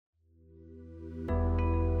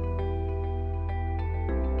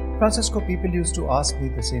Francisco, people used to ask me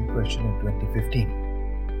the same question in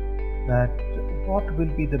 2015, that what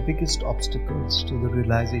will be the biggest obstacles to the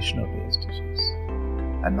realization of the SDGs?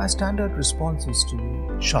 And my standard response is to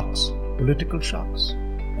be shocks, political shocks,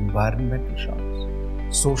 environmental shocks,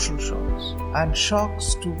 social shocks, and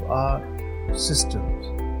shocks to our systems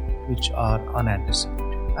which are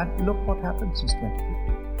unanticipated. And look what happened since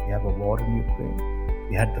 2015. We have a war in Ukraine,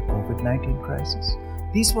 we had the COVID-19 crisis.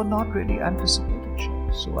 These were not really anticipated shocks.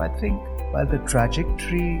 So I think while the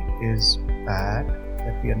trajectory is bad,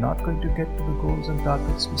 that we are not going to get to the goals and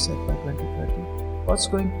targets we set by 2030, what's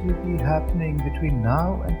going to be happening between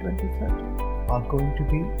now and 2030 are going to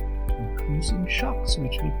be increasing shocks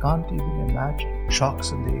which we can't even imagine.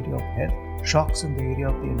 Shocks in the area of health, shocks in the area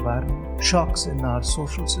of the environment, shocks in our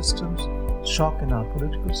social systems, shock in our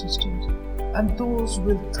political systems, and those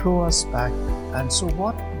will throw us back. And so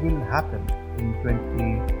what will happen in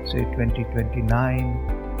 2029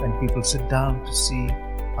 when people sit down to see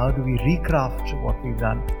how do we recraft what we've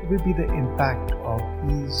done, it will be the impact of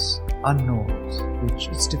these unknowns, which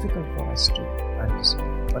is difficult for us to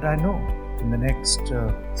anticipate. But I know in the next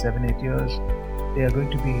 7-8 years, there are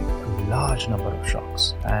going to be a large number of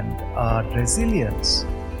shocks, and our resilience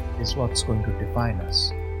is what's going to define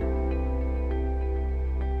us.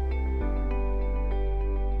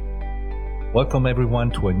 Welcome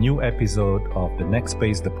everyone to a new episode of the Next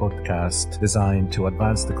Space, the podcast designed to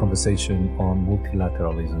advance the conversation on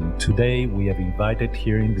multilateralism. Today we have invited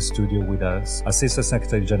here in the studio with us Assistant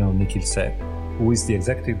Secretary General Nikhil Seth, who is the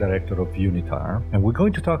Executive Director of UNITAR. And we're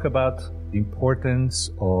going to talk about the importance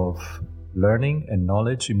of learning and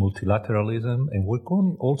knowledge in multilateralism. And we're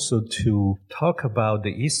going also to talk about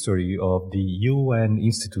the history of the UN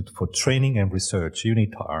Institute for Training and Research,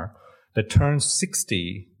 UNITAR, that turns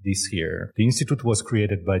 60 this year. The institute was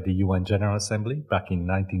created by the UN General Assembly back in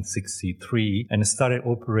 1963 and started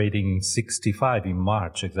operating in 65, in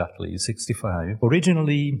March exactly, 65.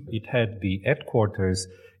 Originally, it had the headquarters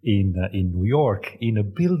in New York, in a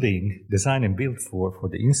building designed and built for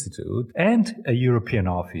the institute, and a European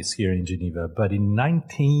office here in Geneva. But in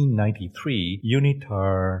 1993,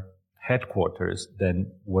 UNITAR headquarters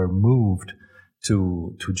then were moved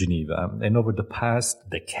to Geneva. And over the past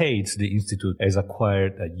decades, the Institute has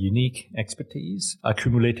acquired a unique expertise,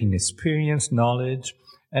 accumulating experience, knowledge,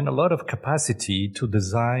 and a lot of capacity to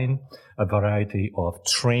design a variety of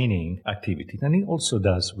training activities. And it also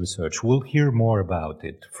does research. We'll hear more about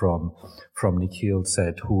it from Nikhil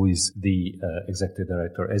Seth, who is the Executive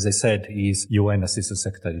Director. As I said, he's UN Assistant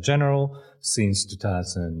Secretary General since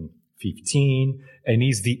 2015, and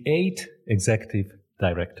he's the 8th Executive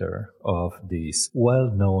Director of this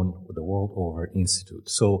well-known the world over institute.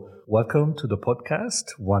 So welcome to the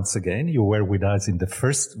podcast once again. You were with us in the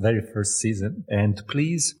very first season. And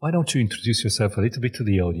please, why don't you introduce yourself a little bit to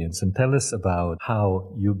the audience and tell us about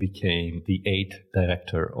how you became the 8th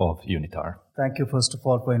Director of UNITAR. Thank you, first of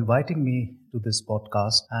all, for inviting me to this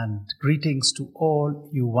podcast, and greetings to all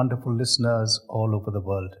you wonderful listeners all over the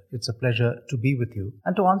world. It's a pleasure to be with you.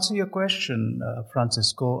 And to answer your question,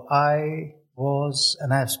 Francisco, I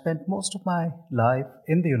have spent most of my life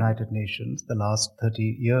in the United Nations, the last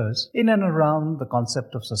 30 years, in and around the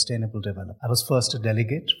concept of sustainable development. I was first a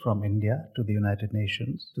delegate from India to the United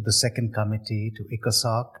Nations, to the Second Committee, to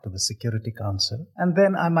ICASAC, to the Security Council. And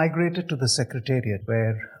then I migrated to the Secretariat,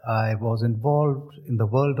 where I was involved in the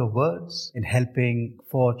world of words, in helping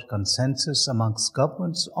forge consensus amongst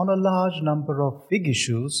governments on a large number of big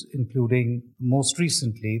issues, including most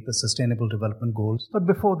recently the Sustainable Development Goals. But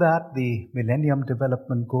before that, the Millennium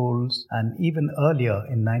Development Goals, and even earlier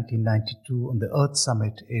in 1992 on the Earth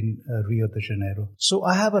Summit in Rio de Janeiro. So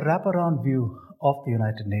I have a wraparound view of the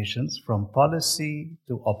United Nations, from policy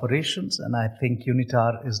to operations, and I think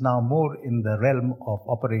UNITAR is now more in the realm of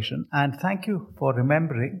operation. And thank you for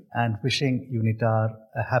remembering and wishing UNITAR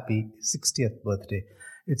a happy 60th birthday.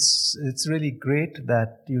 It's really great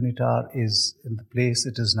that UNITAR is in the place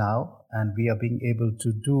it is now, and we are being able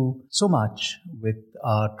to do so much with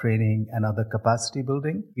our training and other capacity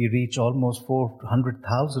building. We reach almost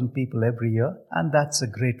 400,000 people every year, and that's a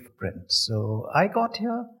great footprint. So I got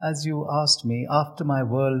here, as you asked me, after my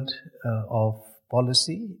world of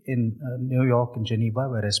policy in New York and Geneva,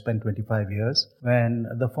 where I spent 25 years, when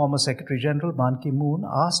the former Secretary General Ban Ki-moon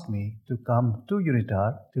asked me to come to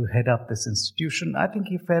UNITAR to head up this institution. I think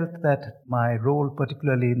he felt that my role,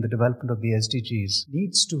 particularly in the development of the SDGs,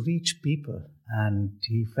 needs to reach people, and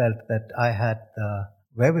he felt that I had the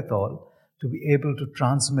wherewithal to be able to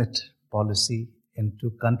transmit policy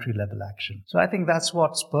into country-level action. So I think that's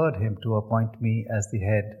what spurred him to appoint me as the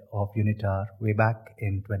head of UNITAR way back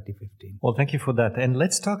in 2015. Well, thank you for that. And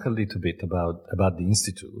let's talk a little bit about the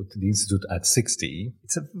Institute at 60.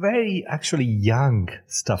 It's a very actually young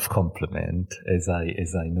staff complement, as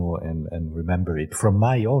I know and remember it from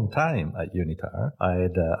my own time at UNITAR.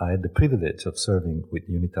 I had the privilege of serving with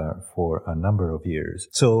UNITAR for a number of years.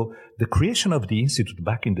 So the creation of the Institute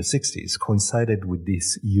back in the 60s coincided with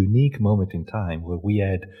this unique moment in time where we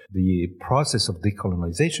had the process of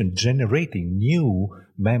decolonization generating new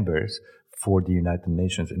members for the United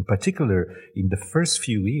Nations. In particular, in the first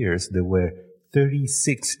few years, there were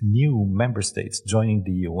 36 new member states joining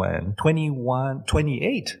the UN.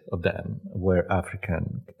 28 of them were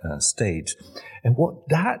African states. And what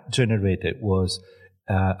that generated was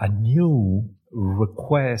a new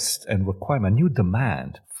request and requirement, a new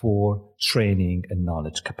demand for training and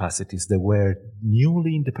knowledge capacities. There were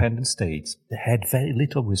newly independent states that had very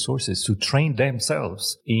little resources to train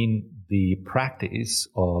themselves in the practice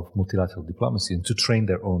of multilateral diplomacy and to train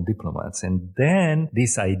their own diplomats. And then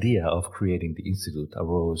this idea of creating the Institute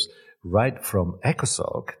arose right from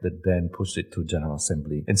ECOSOC that then pushed it to General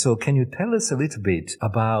Assembly. And so can you tell us a little bit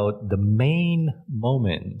about the main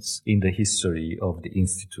moments in the history of the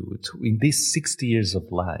Institute in these 60 years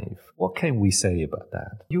of life? What can we say about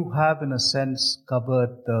that? You have, in a sense,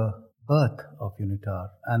 covered the birth of UNITAR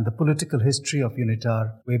and the political history of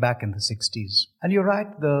UNITAR way back in the 60s. And you're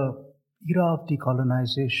right, the era of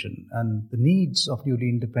decolonization and the needs of newly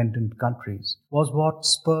independent countries was what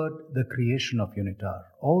spurred the creation of UNITAR.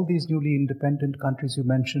 All these newly independent countries you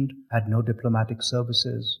mentioned had no diplomatic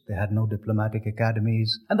services, they had no diplomatic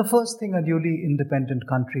academies, and the first thing a newly independent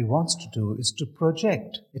country wants to do is to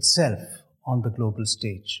project itself on the global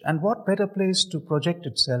stage. And what better place to project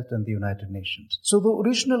itself than the United Nations? So the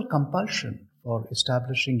original compulsion for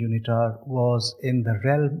establishing UNITAR was in the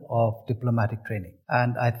realm of diplomatic training.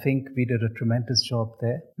 And I think we did a tremendous job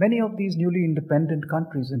there. Many of these newly independent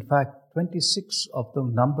countries, in fact, 26 of the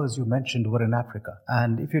numbers you mentioned were in Africa.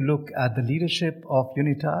 And if you look at the leadership of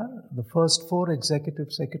UNITAR, the first 4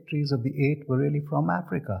 executive secretaries of the 8 were really from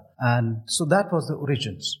Africa. And so that was the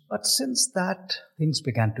origins. But since that, things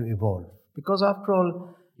began to evolve. Because after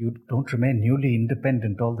all, you don't remain newly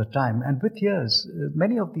independent all the time. And with years,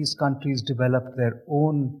 many of these countries developed their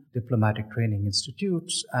own diplomatic training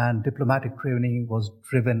institutes, and diplomatic training was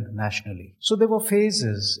driven nationally. So there were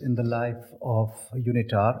phases in the life of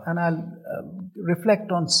UNITAR, and I'll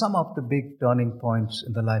reflect on some of the big turning points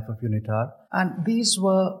in the life of UNITAR. And these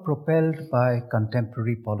were propelled by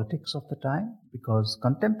contemporary politics of the time, because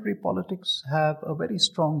contemporary politics have a very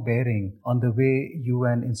strong bearing on the way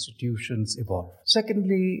UN institutions evolve.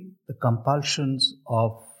 Secondly, the compulsions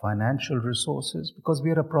of financial resources, because we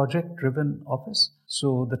are a project-driven office.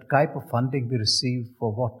 So the type of funding we receive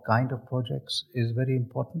for what kind of projects is very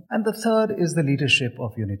important. And the third is the leadership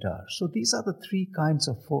of UNITAR. So these are the 3 kinds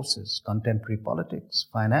of forces: contemporary politics,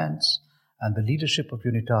 finance, and the leadership of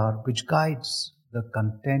UNITAR, which guides the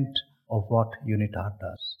content of what UNITAR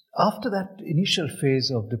does. After that initial phase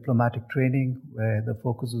of diplomatic training, where the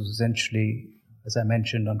focus was essentially, as I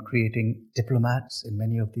mentioned, on creating diplomats in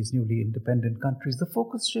many of these newly independent countries, the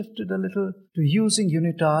focus shifted a little to using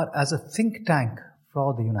UNITAR as a think tank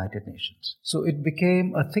for the United Nations. So it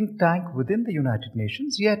became a think tank within the United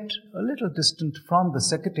Nations, yet a little distant from the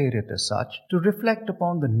Secretariat as such, to reflect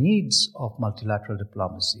upon the needs of multilateral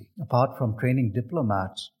diplomacy. Apart from training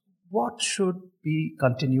diplomats, what should be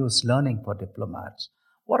continuous learning for diplomats?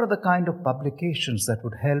 What are the kind of publications that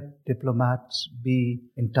would help diplomats be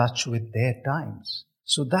in touch with their times?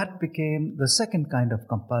 So that became the second kind of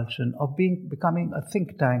compulsion of becoming a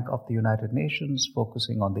think tank of the United Nations,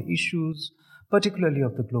 focusing on the issues, particularly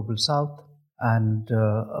of the Global South. And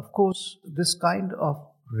of course, this kind of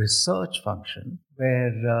research function,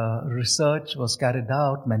 where research was carried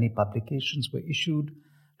out, many publications were issued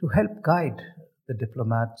to help guide the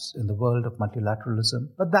diplomats in the world of multilateralism.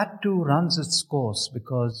 But that too runs its course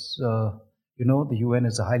because, the UN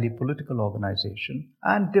is a highly political organization,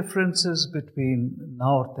 and differences between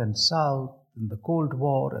North and South in the Cold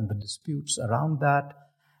War and the disputes around that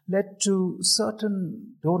led to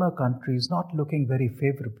certain donor countries not looking very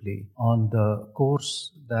favorably on the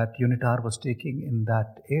course that UNITAR was taking in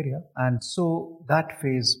that area. And so that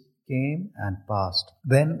phase came and passed.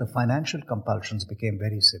 Then the financial compulsions became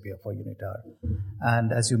very severe for UNITAR.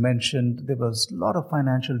 And as you mentioned, there was a lot of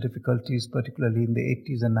financial difficulties, particularly in the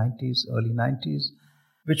 80s and 90s, early 90s.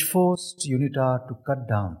 which forced UNITAR to cut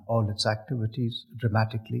down all its activities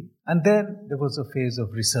dramatically. And then there was a phase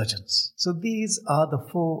of resurgence. So these are the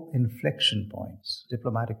 4 inflection points: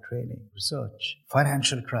 diplomatic training, research,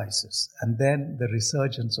 financial crisis, and then the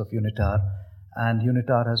resurgence of UNITAR. And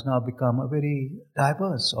UNITAR has now become a very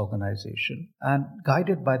diverse organization and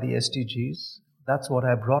guided by the SDGs. That's what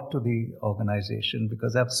I brought to the organization,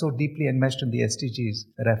 because I'm so deeply enmeshed in the SDGs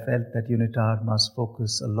that I felt that UNITAR must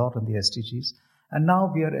focus a lot on the SDGs. And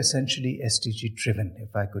now we are essentially SDG driven,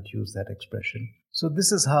 if I could use that expression. So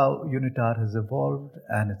this is how UNITAR has evolved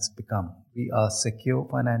and it's become. We are secure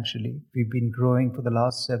financially. We've been growing for the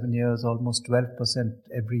last 7 years, almost 12%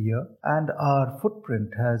 every year. And our footprint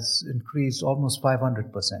has increased almost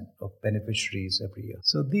 500% of beneficiaries every year.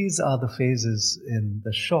 So these are the phases in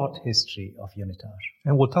the short history of UNITAR.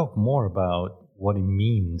 And we'll talk more about what it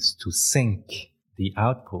means to sync the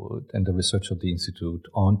output and the research of the Institute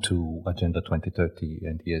onto Agenda 2030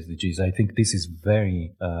 and the SDGs. I think this is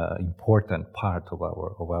very important part of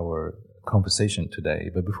our conversation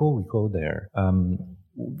today. But before we go there,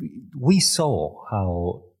 we saw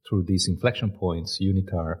how through these inflection points,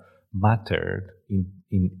 UNITAR mattered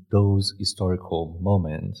in those historical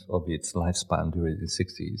moments of its lifespan during the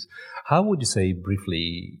 60s. How would you say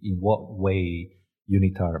briefly in what way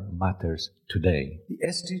UNITAR matters today? The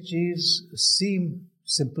SDGs seem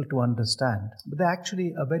simple to understand, but they're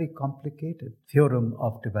actually a very complicated theorem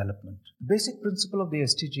of development. The basic principle of the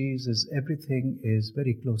SDGs is everything is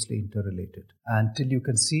very closely interrelated. And till you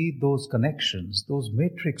can see those connections, those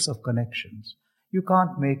matrix of connections, you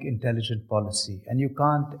can't make intelligent policy and you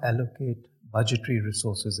can't allocate budgetary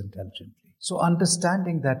resources intelligently. So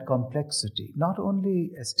understanding that complexity, not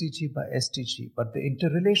only SDG by SDG, but the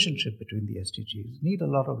interrelationship between the SDGs need a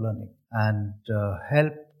lot of learning and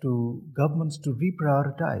help to governments to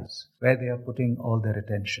reprioritize where they are putting all their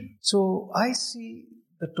attention. So I see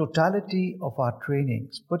the totality of our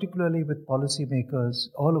trainings, particularly with policymakers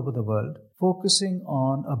all over the world, focusing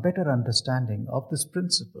on a better understanding of this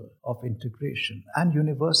principle of integration and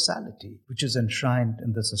universality, which is enshrined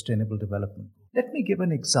in the Sustainable Development Goals. Let me give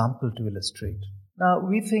an example to illustrate. Now,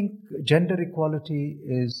 we think gender equality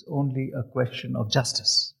is only a question of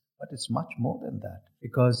justice, but it's much more than that.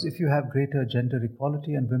 Because if you have greater gender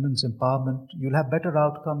equality and women's empowerment, you'll have better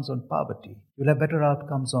outcomes on poverty. You'll have better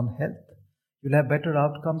outcomes on health. You'll have better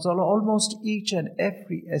outcomes on almost each and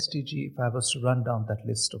every SDG if I was to run down that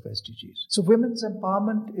list of SDGs. So women's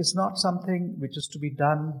empowerment is not something which is to be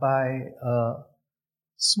done by a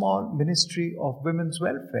small ministry of women's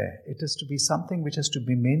welfare. It is to be something which has to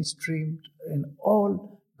be mainstreamed in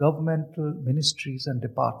all governmental ministries and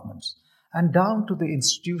departments and down to the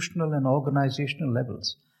institutional and organizational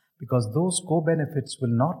levels, because those co-benefits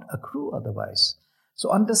will not accrue otherwise.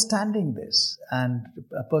 So understanding this and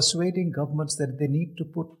persuading governments that they need to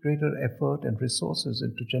put greater effort and resources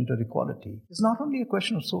into gender equality is not only a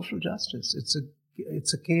question of social justice.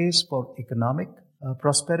 It's a case for economic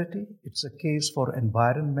prosperity. It's a case for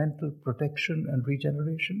environmental protection and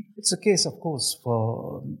regeneration. It's a case, of course,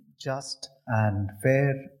 for just and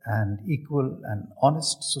fair and equal and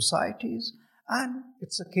honest societies. And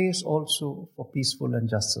it's a case also for peaceful and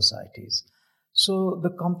just societies. So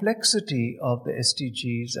the complexity of the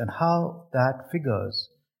SDGs and how that figures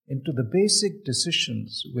into the basic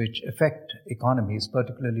decisions which affect economies,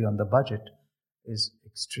 particularly on the budget, is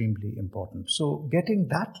extremely important. So getting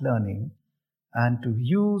that learning and to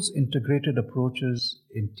use integrated approaches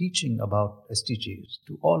in teaching about SDGs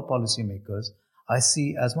to all policymakers, I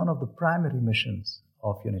see as one of the primary missions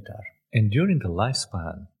of UNITAR. And during the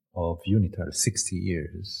lifespan of UNITAR, 60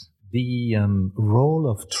 years, the role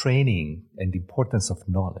of training and the importance of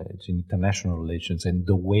knowledge in international relations and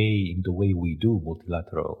the way we do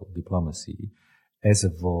multilateral diplomacy has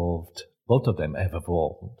evolved. Both of them have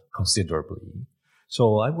evolved considerably.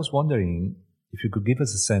 So I was wondering if you could give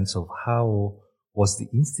us a sense of how was the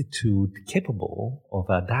Institute capable of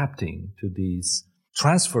adapting to this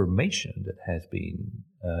transformation that has been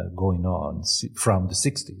going on from the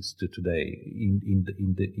 60s to today. In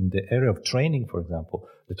the area of training, for example,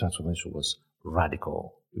 the transformation was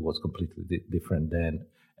radical. It was completely different then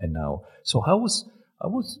and now. So how was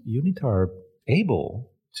UNITAR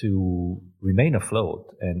able to remain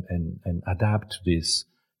afloat and adapt to this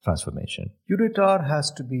transformation? UNITAR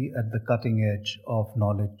has to be at the cutting edge of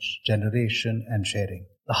knowledge generation and sharing.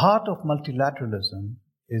 The heart of multilateralism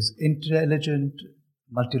is intelligent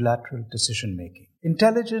multilateral decision-making.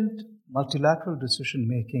 Intelligent multilateral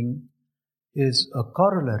decision-making is a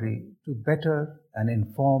corollary to better and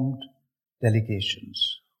informed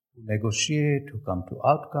delegations who negotiate, who come to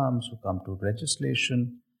outcomes, who come to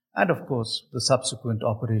legislation, and of course the subsequent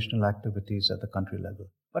operational activities at the country level.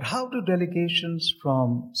 But how do delegations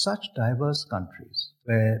from such diverse countries,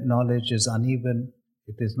 where knowledge is uneven,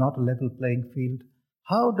 it is not a level playing field,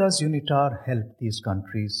 how does UNITAR help these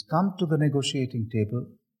countries come to the negotiating table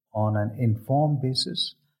on an informed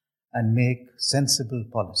basis and make sensible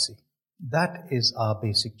policy? That is our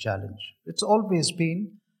basic challenge. It's always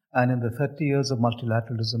been, and in the 30 years of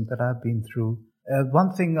multilateralism that I've been through,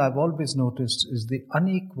 one thing I've always noticed is the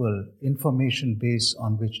unequal information base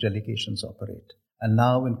on which delegations operate. And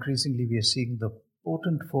now increasingly we are seeing the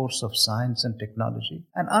potent force of science and technology.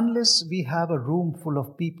 And unless we have a room full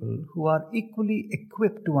of people who are equally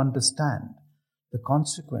equipped to understand the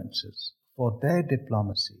consequences for their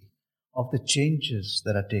diplomacy of the changes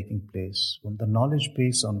that are taking place from the knowledge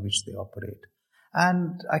base on which they operate.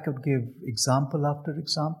 And I could give example after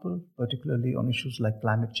example, particularly on issues like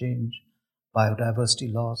climate change,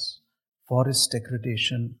 biodiversity loss, forest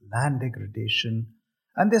degradation, land degradation.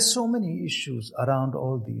 And there's so many issues around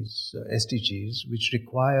all these SDGs which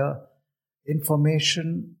require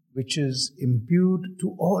information which is imbued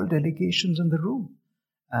to all delegations in the room.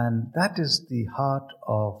 And that is the heart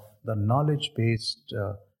of the knowledge-based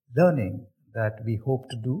learning that we hope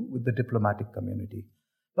to do with the diplomatic community.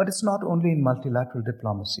 But it's not only in multilateral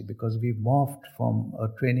diplomacy, because we've morphed from a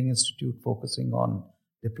training institute focusing on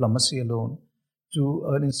diplomacy alone to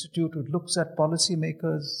an institute which looks at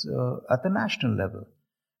policymakers at the national level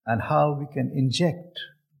and how we can inject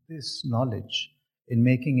this knowledge in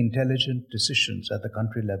making intelligent decisions at the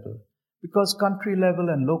country level. Because country level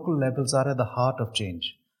and local levels are at the heart of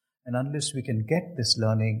change. And unless we can get this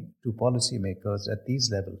learning to policymakers at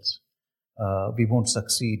these levels, we won't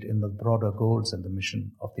succeed in the broader goals and the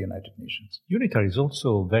mission of the United Nations. UNITAR is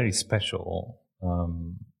also very special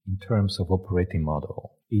in terms of operating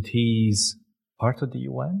model. It is part of the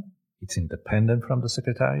UN. It's independent from the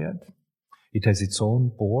Secretariat. It has its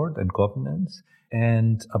own board and governance.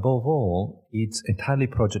 And above all, it's entirely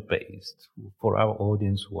project-based. For our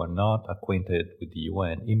audience who are not acquainted with the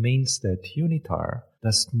UN, it means that UNITAR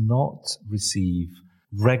does not receive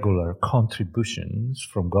regular contributions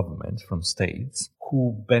from governments, from states,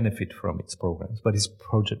 who benefit from its programs, but it's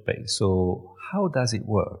project-based. So how does it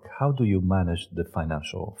work? How do you manage the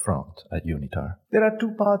financial front at UNITAR? There are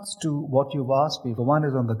two parts to what you've asked me. One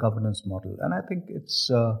is on the governance model, and I think it's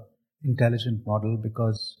an intelligent model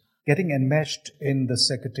because getting enmeshed in the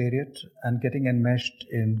Secretariat and getting enmeshed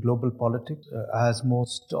in global politics, as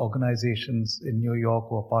most organizations in New York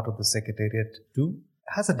who are part of the Secretariat do,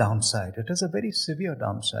 has a downside. It has a very severe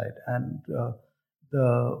downside. And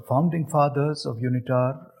the founding fathers of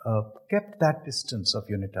UNITAR kept that distance of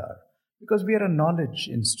UNITAR because we are a knowledge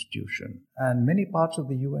institution. And many parts of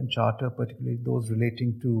the UN Charter, particularly those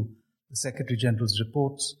relating to the Secretary General's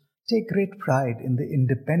reports, take great pride in the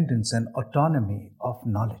independence and autonomy of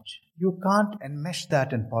knowledge. You can't enmesh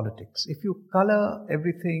that in politics. If you color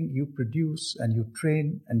everything you produce and you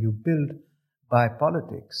train and you build by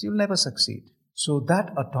politics, you'll never succeed. So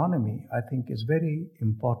that autonomy, I think, is very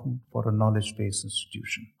important for a knowledge-based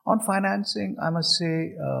institution. On financing, I must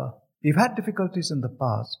say, we've had difficulties in the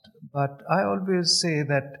past, but I always say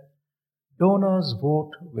that donors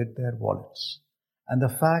vote with their wallets. And the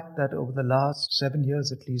fact that over the last 7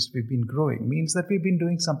 years at least we've been growing means that we've been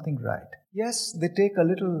doing something right. Yes, they take a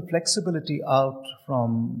little flexibility out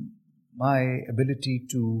from my ability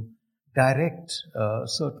to direct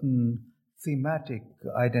certain thematic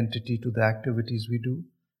identity to the activities we do,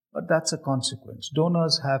 but that's a consequence.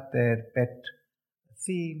 Donors have their pet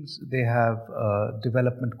themes, they have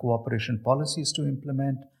development cooperation policies to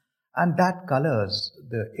implement, and that colors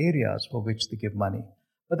the areas for which they give money.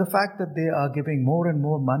 But the fact that they are giving more and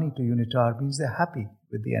more money to UNITAR means they're happy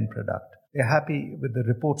with the end product. They're happy with the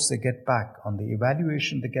reports they get back, on the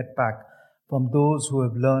evaluation they get back from those who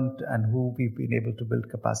have learned and who we've been able to build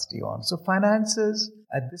capacity on. So finances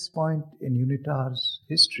at this point in UNITAR's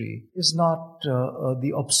history is not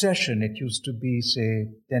the obsession it used to be, say,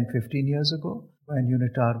 10, 15 years ago, when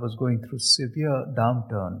UNITAR was going through severe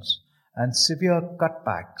downturns and severe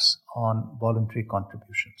cutbacks on voluntary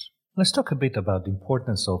contributions. Let's talk a bit about the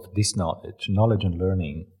importance of this knowledge and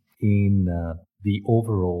learning in the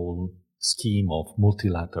overall scheme of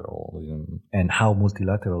multilateralism and how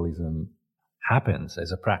multilateralism happens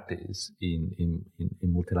as a practice in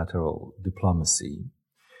multilateral diplomacy.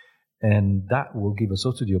 And that will give us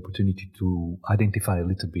also the opportunity to identify a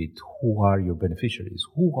little bit who are your beneficiaries,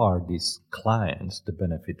 who are these clients that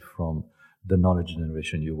benefit from the knowledge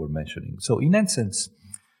generation you were mentioning. So in essence,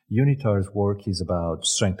 UNITAR's work is about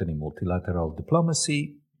strengthening multilateral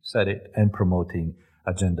diplomacy, said it, and promoting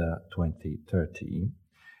Agenda 2030,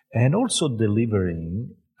 and also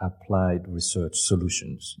delivering applied research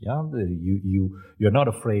solutions. Yeah, you're not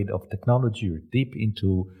afraid of technology. You're deep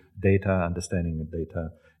into data, understanding of data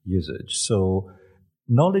usage. So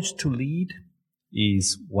knowledge to lead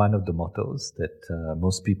is one of the mottos that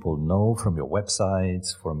most people know from your websites,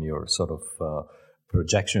 from your sort of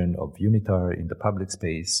projection of Unitar in the public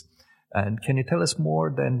space. And can you tell us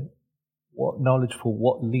more then what knowledge for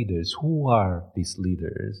what leaders? Who are these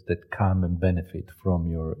leaders that come and benefit from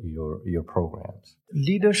your programs?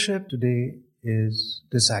 Leadership today is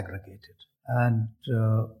disaggregated, and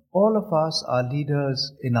all of us are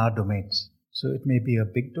leaders in our domains. So it may be a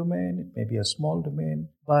big domain, it may be a small domain,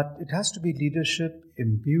 but it has to be leadership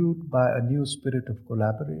imbued by a new spirit of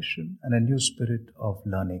collaboration and a new spirit of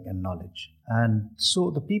learning and knowledge. And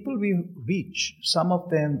so the people we reach, some of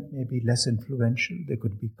them may be less influential. They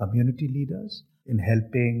could be community leaders in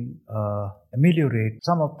helping ameliorate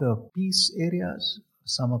some of the peace areas,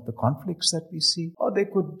 some of the conflicts that we see, or they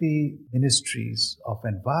could be ministries of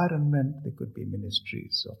environment, they could be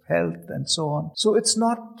ministries of health and so on. So it's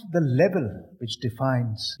not the level which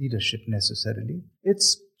defines leadership necessarily.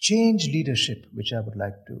 It's change leadership, which I would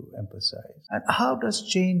like to emphasize. And how does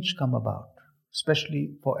change come about,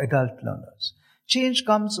 especially for adult learners? Change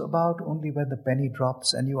comes about only when the penny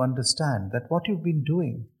drops and you understand that what you've been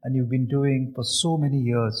doing and you've been doing for so many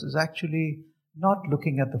years is actually not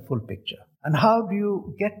looking at the full picture. And how do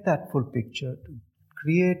you get that full picture to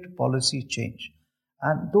create policy change?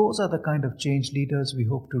 And those are the kind of change leaders we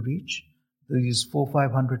hope to reach. These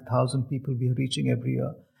 400,000-500,000 people we are reaching every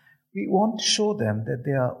year. We want to show them that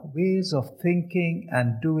there are ways of thinking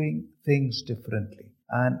and doing things differently.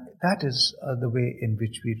 And that is the way in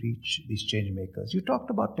which we reach these change makers. You talked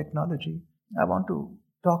about technology. I want to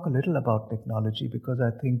talk a little about technology because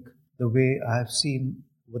I think the way I have seen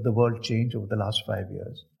with the world change over the last 5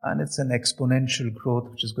 years, and it's an exponential growth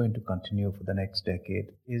which is going to continue for the next decade,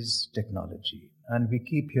 is technology. And we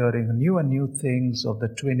keep hearing new and new things of the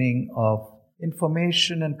twinning of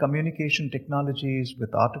information and communication technologies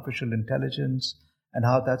with artificial intelligence and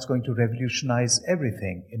how that's going to revolutionize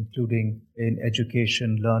everything, including in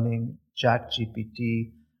education, learning,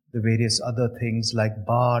 ChatGPT, the various other things like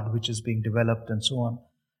BARD, which is being developed and so on.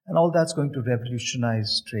 And all that's going to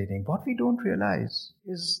revolutionize training. What we don't realize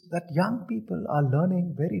is that young people are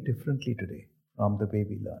learning very differently today from the way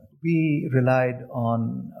we learn. We relied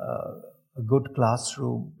on a good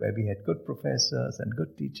classroom where we had good professors and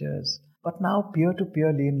good teachers. But now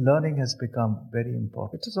peer-to-peer learning has become very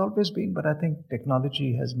important. It has always been, but I think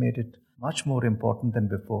technology has made it much more important than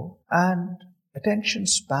before. And attention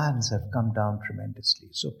spans have come down tremendously.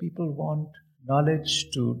 So people want knowledge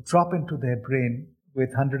to drop into their brain with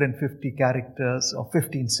 150 characters or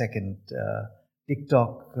 15-second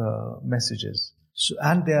TikTok messages. So,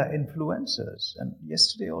 and they are influencers. And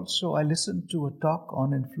yesterday also I listened to a talk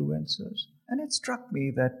on influencers. And it struck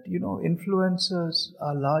me that, influencers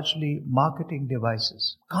are largely marketing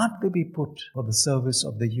devices. Can't they be put for the service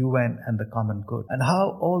of the UN and the common good? And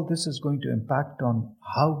how all this is going to impact on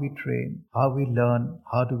how we train, how we learn,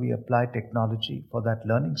 how do we apply technology for that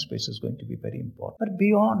learning space is going to be very important. But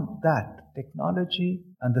beyond that, technology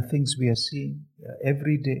and the things we are seeing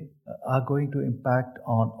every day are going to impact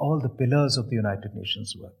on all the pillars of the United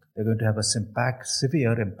Nations work. They're going to have a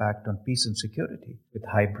severe impact on peace and security with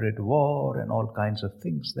hybrid war and all kinds of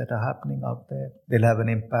things that are happening out there. They'll have an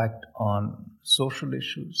impact on social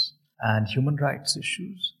issues and human rights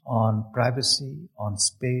issues, on privacy, on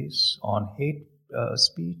space, on hate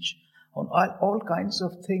speech, on all kinds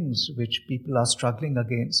of things which people are struggling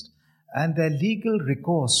against. And their legal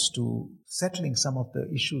recourse to settling some of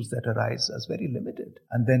the issues that arise is very limited.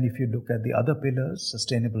 And then if you look at the other pillars,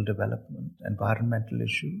 sustainable development, environmental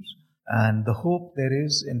issues, and the hope there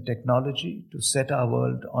is in technology to set our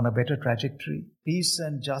world on a better trajectory, peace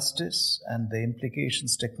and justice, and the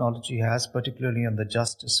implications technology has, particularly on the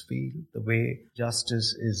justice field, the way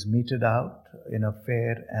justice is meted out in a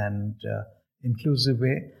fair and inclusive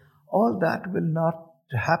way, all that will not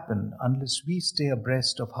happen unless we stay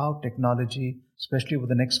abreast of how technology, especially over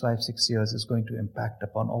the next 5-6 years, is going to impact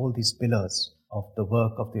upon all these pillars of the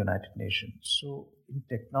work of the United Nations. So in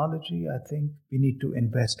technology, I think we need to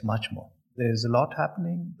invest much more. There's a lot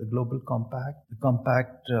happening, the Global Compact, the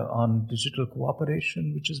Compact on Digital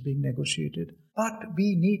Cooperation, which is being negotiated. But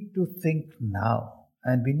we need to think now,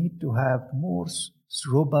 and we need to have more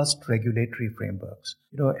robust regulatory frameworks.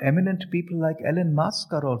 Eminent people like Elon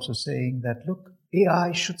Musk are also saying that, look,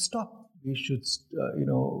 AI should stop. We should,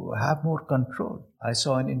 have more control. I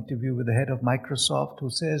saw an interview with the head of Microsoft who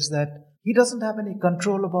says that he doesn't have any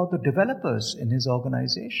control about the developers in his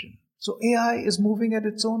organization. So AI is moving at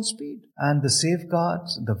its own speed. And the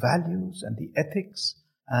safeguards, the values, and the ethics,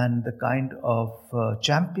 and the kind of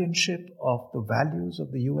championship of the values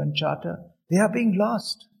of the UN Charter, they are being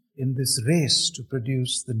lost in this race to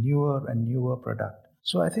produce the newer and newer product.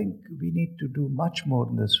 So I think we need to do much more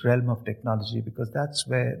in this realm of technology because that's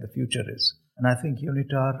where the future is. And I think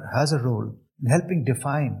UNITAR has a role in helping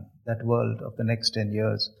define that world of the next 10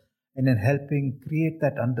 years and in helping create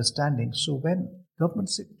that understanding. So when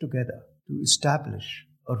governments sit together to establish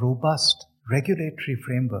a robust regulatory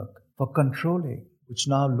framework for controlling, which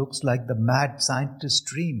now looks like the mad scientist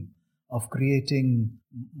dream of creating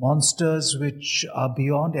monsters which are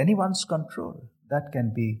beyond anyone's control, that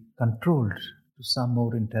can be controlled to some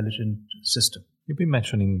more intelligent system. You've been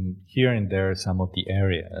mentioning here and there some of the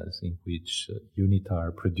areas in which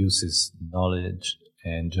UNITAR produces knowledge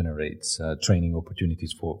and generates training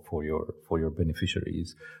opportunities for your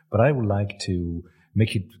beneficiaries. But I would like to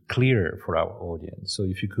make it clearer for our audience. So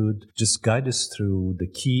if you could just guide us through the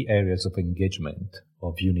key areas of engagement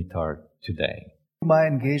of UNITAR today. My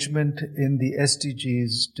engagement in the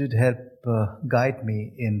SDGs did help guide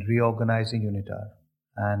me in reorganizing UNITAR.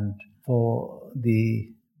 And for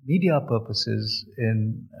the media purposes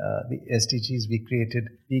in the SDGs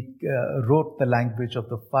we wrote the language of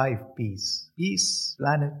the 5 Ps. Peace,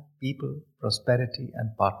 planet, people, prosperity,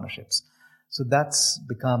 and partnerships. So that's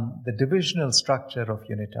become the divisional structure of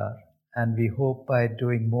UNITAR. And we hope by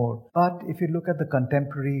doing more. But if you look at the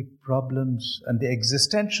contemporary problems and the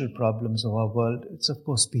existential problems of our world, it's of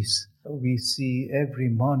course peace. We see every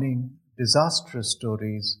morning disastrous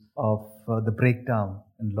stories of the breakdown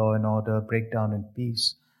in law and order, breakdown in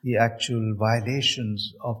peace, the actual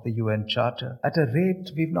violations of the UN Charter at a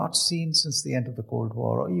rate we've not seen since the end of the Cold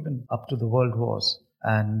War or even up to the World Wars.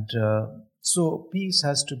 And so peace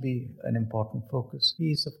has to be an important focus.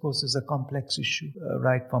 Peace, of course, is a complex issue,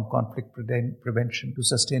 right from conflict prevention to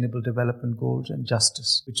sustainable development goals and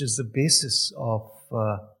justice, which is the basis of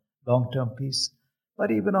long-term peace. But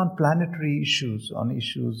even on planetary issues, on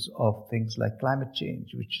issues of things like climate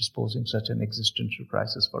change, which is posing such an existential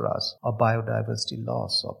crisis for us, or biodiversity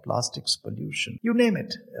loss, or plastics pollution, you name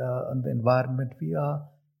it, on the environment, we are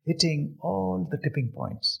hitting all the tipping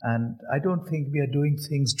points. And I don't think we are doing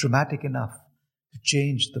things dramatic enough to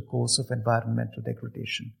change the course of environmental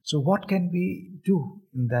degradation. So what can we do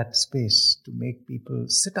in that space to make people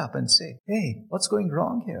sit up and say, hey, what's going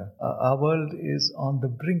wrong here? Our world is on the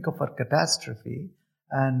brink of a catastrophe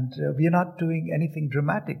and we are not doing anything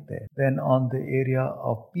dramatic there. Then on the area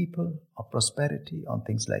of people, of prosperity, on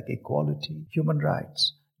things like equality, human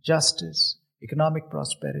rights, justice, economic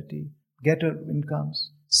prosperity, better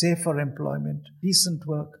incomes, safer employment, decent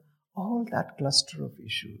work, all that cluster of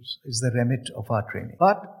issues is the remit of our training.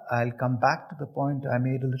 But I'll come back to the point I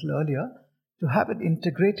made a little earlier, to have an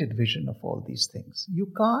integrated vision of all these things.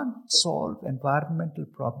 You can't solve environmental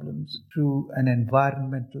problems through an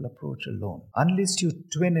environmental approach alone. Unless you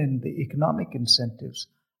twin in the economic incentives,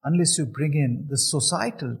 unless you bring in the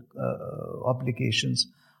societal obligations,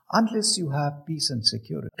 unless you have peace and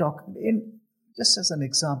security. Just as an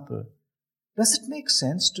example, does it make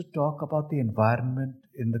sense to talk about the environment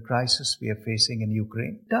in the crisis we are facing in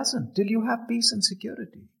Ukraine? It doesn't, till you have peace and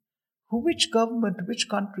security. Which government, which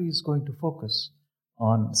country is going to focus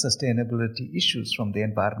on sustainability issues from the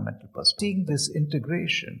environmental perspective? Seeing this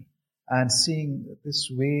integration and seeing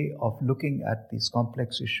this way of looking at these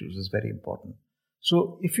complex issues is very important.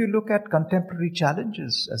 So if you look at contemporary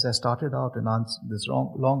challenges, as I started out in this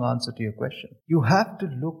long answer to your question, you have to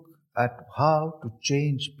look at how to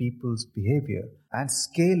change people's behavior and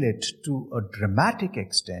scale it to a dramatic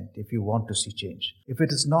extent if you want to see change. If it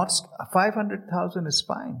is not, 500,000 is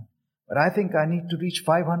fine. But I think I need to reach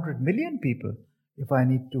 500 million people if I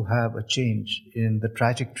need to have a change in the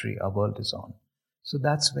trajectory our world is on. So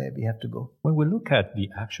that's where we have to go. When we look at the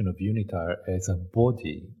action of UNITAR as a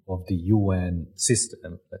body of the UN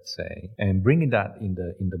system, let's say, and bringing that in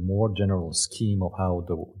the more general scheme of how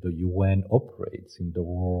the UN operates in the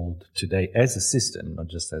world today as a system, not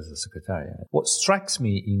just as a secretariat, what strikes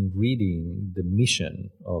me in reading the mission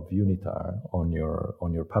of UNITAR on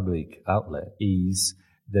your public outlet is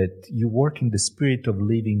that you work in the spirit of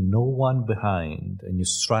leaving no one behind, and you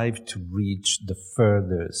strive to reach the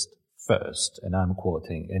furthest first, and I'm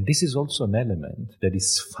quoting. And this is also an element that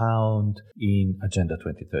is found in Agenda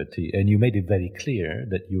 2030. And you made it very clear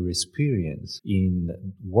that your experience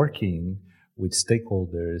in working with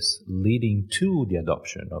stakeholders leading to the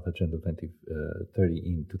adoption of Agenda 2030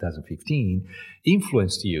 in 2015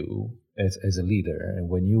 influenced you as a leader. And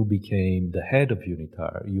when you became the head of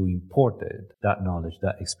UNITAR, you imported that knowledge,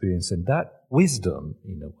 that experience, and that wisdom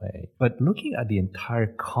in a way. But looking at the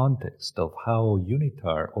entire context of how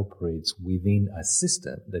UNITAR operates within a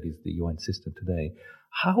system that is the UN system today,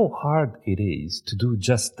 how hard it is to do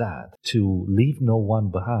just that, to leave no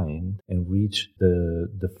one behind and reach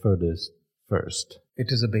the furthest first. It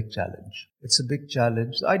is a big challenge. It's a big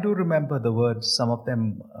challenge. I do remember the words, some of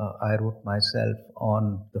them I wrote myself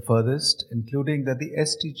on the furthest, including that the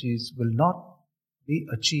SDGs will not be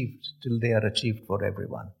achieved till they are achieved for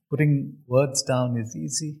everyone. Putting words down is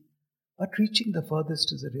easy, but reaching the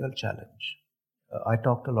furthest is a real challenge. I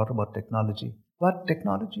talked a lot about technology, but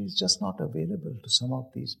technology is just not available to some of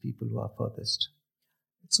these people who are furthest.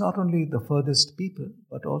 It's not only the furthest people,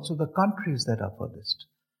 but also the countries that are furthest.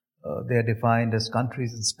 They are defined as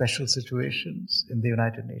countries in special situations in the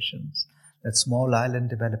United Nations, that small island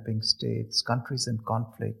developing states, countries in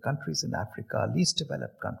conflict, countries in Africa, least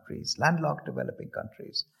developed countries, landlocked developing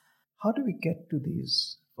countries. How do we get to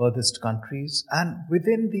these furthest countries? And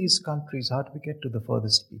within these countries, how do we get to the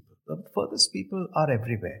furthest people? The furthest people are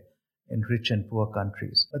everywhere in rich and poor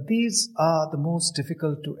countries. But these are the most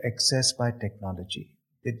difficult to access by technology.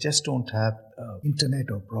 They just don't have internet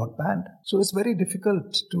or broadband. So it's very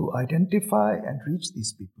difficult to identify and reach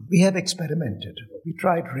these people. We have experimented. We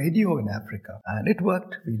tried radio in Africa and it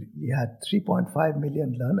worked. We had 3.5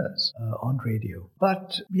 million learners on radio.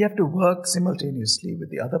 But we have to work simultaneously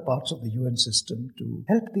with the other parts of the UN system to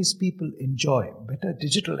help these people enjoy better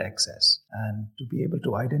digital access and to be able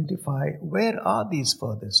to identify where are these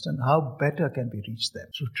furthest and how better can we reach them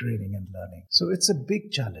through training and learning. So it's a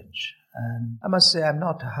big challenge. And I must say, I'm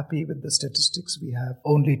not happy with the statistics we have.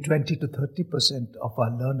 Only 20 to 30% of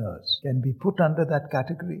our learners can be put under that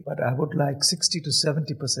category, but I would like 60 to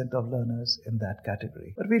 70% of learners in that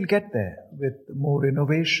category. But we'll get there with more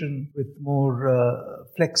innovation, with more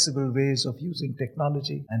flexible ways of using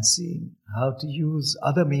technology and seeing how to use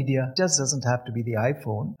other media. It just doesn't have to be the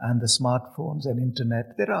iPhone and the smartphones and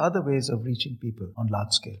internet. There are other ways of reaching people on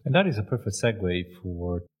large scale. And that is a perfect segue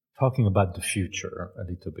for talking about the future a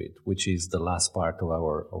little bit, which is the last part of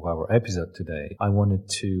our episode today. I wanted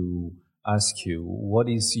to ask you, what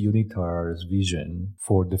is UNITAR's vision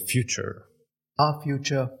for the future? Our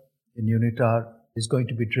future in UNITAR is going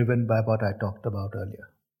to be driven by what I talked about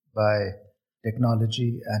earlier, by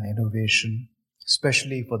technology and innovation,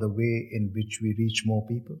 especially for the way in which we reach more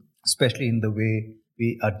people, especially in the way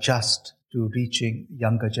we adjust to reaching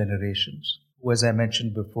younger generations, who, as I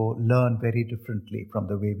mentioned before, learn very differently from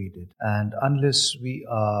the way we did. And unless we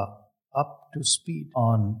are up to speed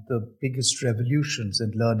on the biggest revolutions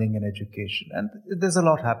in learning and education, and there's a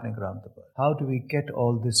lot happening around the world, how do we get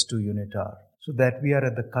all this to UNITAR so that we are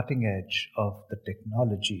at the cutting edge of the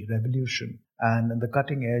technology revolution and at the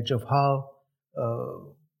cutting edge of how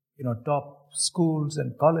top schools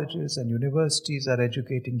and colleges and universities are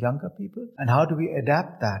educating younger people? And how do we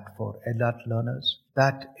adapt that for adult learners?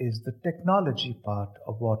 That is the technology part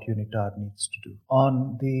of what UNITAR needs to do.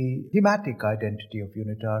 On the thematic identity of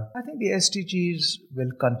UNITAR, I think the SDGs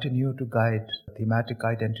will continue to guide the thematic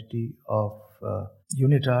identity of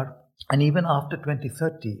UNITAR. And even after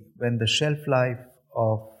 2030, when the shelf life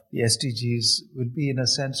of the SDGs will be in a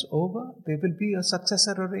sense over, there will be a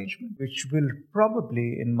successor arrangement which will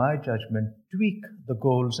probably, in my judgment, tweak the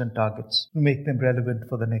goals and targets to make them relevant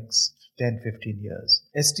for the next 10, 15 years.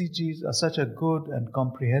 SDGs are such a good and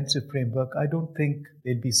comprehensive framework. I don't think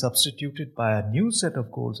they'll be substituted by a new set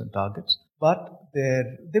of goals and targets, but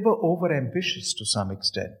they were over-ambitious to some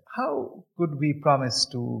extent. How could we promise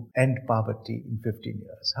to end poverty in 15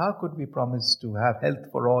 years? How could we promise to have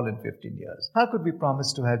health for all in 15 years? How could we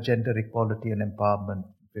promise to have gender equality and empowerment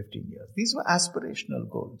in 15 years? These were aspirational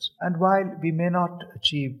goals. And while we may not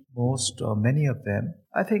achieve most or many of them,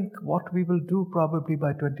 I think what we will do probably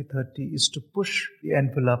by 2030 is to push the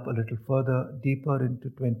envelope a little further, deeper into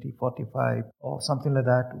 2045 or something like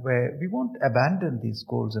that, where we won't abandon these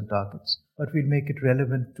goals and targets, but we'll make it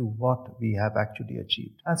relevant to what we have actually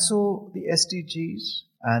achieved. And so the SDGs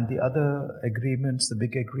and the other agreements, the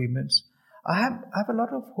big agreements, I have a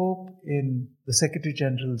lot of hope in the Secretary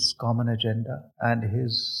General's Common Agenda and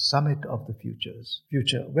his Summit of the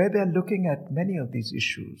Future, where they're looking at many of these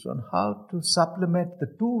issues on how to supplement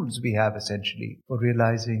the tools we have essentially for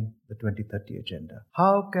realizing the 2030 Agenda.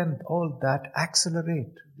 How can all that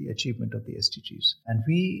accelerate the achievement of the SDGs? And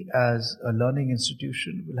we as a learning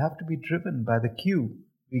institution will have to be driven by the cue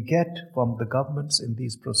we get from the governments in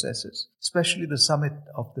these processes, especially the Summit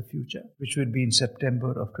of the Future, which will be in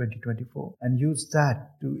September of 2024, and use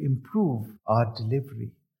that to improve our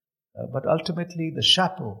delivery. But ultimately, the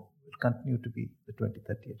chapeau will continue to be the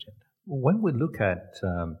 2030 Agenda. When we look at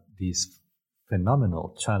this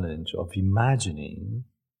phenomenal challenge of imagining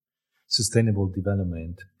sustainable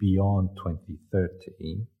development beyond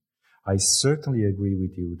 2030, I certainly agree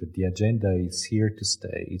with you that the agenda is here to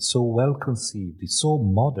stay. It's so well conceived, it's so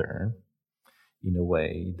modern in a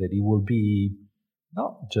way that it will be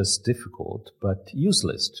not just difficult, but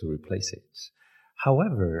useless to replace it.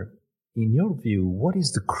 However, in your view, what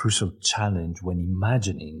is the crucial challenge when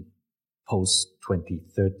imagining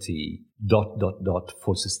post-2030 ...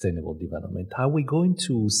 for sustainable development? Are we going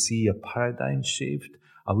to see a paradigm shift?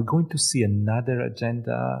 Are we going to see another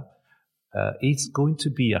agenda? It's going to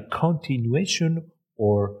be a continuation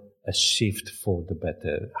or a shift for the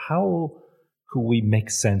better? How could we make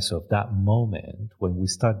sense of that moment when we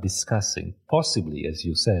start discussing, possibly, as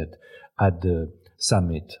you said, at the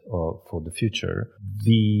summit for the future,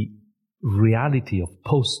 the reality of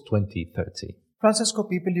post-2030? Francisco,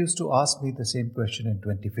 people used to ask me the same question in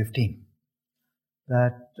 2015,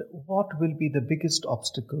 that what will be the biggest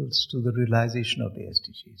obstacles to the realization of the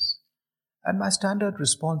SDGs? And my standard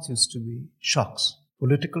response used to be shocks,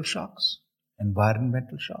 political shocks,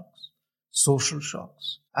 environmental shocks, social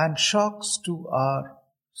shocks, and shocks to our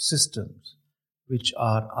systems which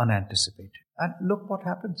are unanticipated. And look what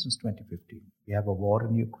happened since 2015. We have a war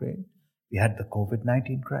in Ukraine. We had the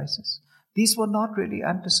COVID-19 crisis. These were not really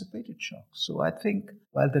anticipated shocks. So I think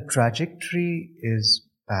while the trajectory is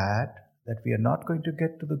bad, that we are not going to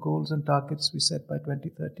get to the goals and targets we set by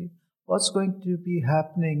 2030, what's going to be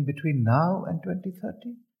happening between now and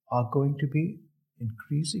 2030 are going to be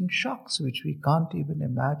increasing shocks which we can't even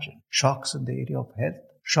imagine. Shocks in the area of health,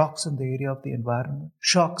 shocks in the area of the environment,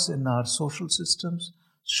 shocks in our social systems,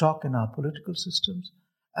 shock in our political systems,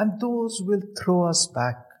 and those will throw us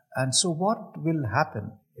back. And so what will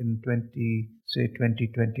happen in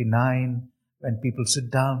 2029, when people sit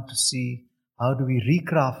down to see how do we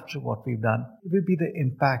recraft what we've done, it will be the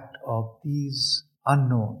impact of these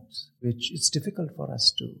unknowns, which it's difficult for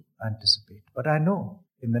us to anticipate. But I know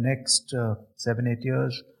in the next 7-8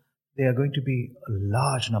 years, there are going to be a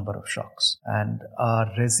large number of shocks, and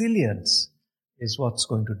our resilience is what's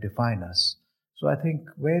going to define us. So I think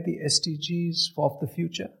where the SDGs of the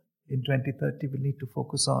future in 2030 will need to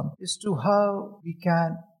focus on is to how we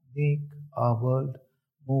can make our world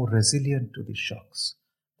more resilient to these shocks.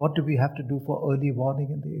 What do we have to do for early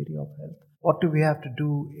warning in the area of health? What do we have to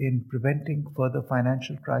do in preventing further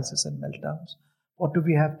financial crisis and meltdowns? What do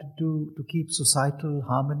we have to do to keep societal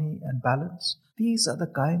harmony and balance? These are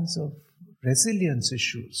the kinds of resilience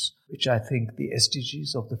issues which I think the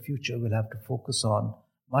SDGs of the future will have to focus on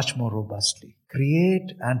much more robustly.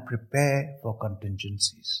 Create and prepare for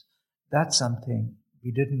contingencies. That's something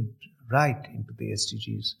we didn't write into the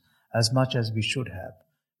SDGs as much as we should have,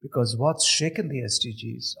 because what's shaken the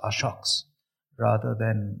SDGs are shocks rather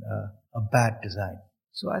than a bad design.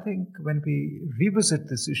 So I think when we revisit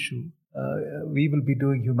this issue, we will be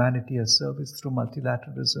doing humanity a service through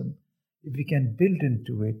multilateralism if we can build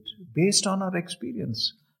into it, based on our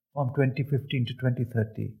experience from 2015 to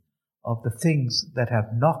 2030, of the things that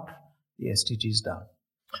have knocked the SDGs down.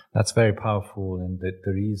 That's very powerful, and that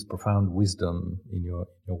there is profound wisdom in your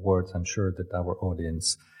words. I'm sure that our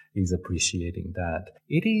audience is appreciating that.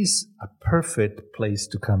 It is a perfect place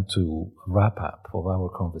to come to wrap up of our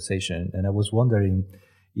conversation. And I was wondering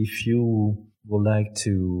if you would like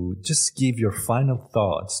to just give your final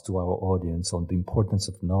thoughts to our audience on the importance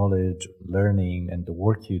of knowledge, learning, and the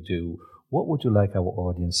work you do. What would you like our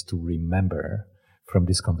audience to remember from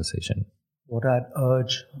this conversation? What I'd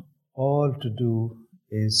urge all to do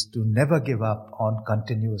is to never give up on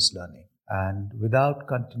continuous learning. And without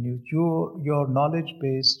continuous, your knowledge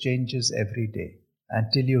base changes every day. And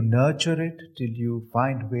till you nurture it, till you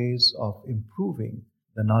find ways of improving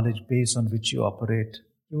the knowledge base on which you operate,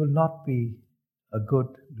 you will not be a good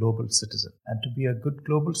global citizen. And to be a good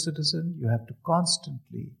global citizen, you have to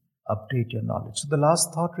constantly update your knowledge. So the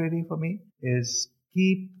last thought really for me is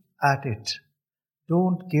keep at it.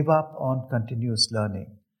 Don't give up on continuous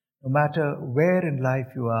learning. No matter where in life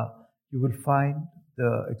you are, you will find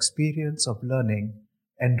the experience of learning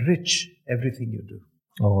enrich everything you do.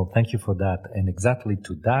 Oh, thank you for that. And exactly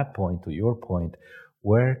to that point, to your point,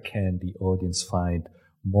 where can the audience find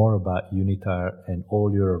more about UNITAR and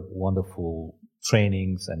all your wonderful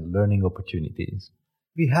trainings and learning opportunities?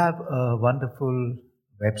 We have a wonderful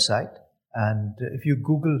website, and if you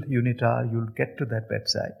Google UNITAR, you'll get to that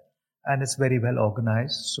website. And it's very well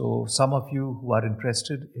organized. So some of you who are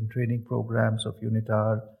interested in training programs of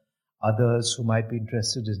UNITAR, others who might be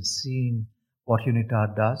interested in seeing what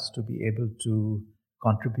UNITAR does to be able to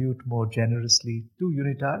contribute more generously to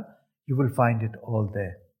UNITAR, you will find it all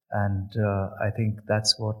there. And I think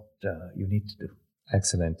that's what you need to do.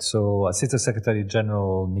 Excellent. So Assistant Secretary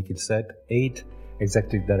General Nikhil Seth, 8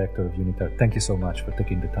 Executive Director of UNITAR. Thank you so much for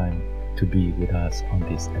taking the time to be with us on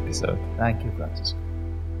this episode. Thank you, Francisco.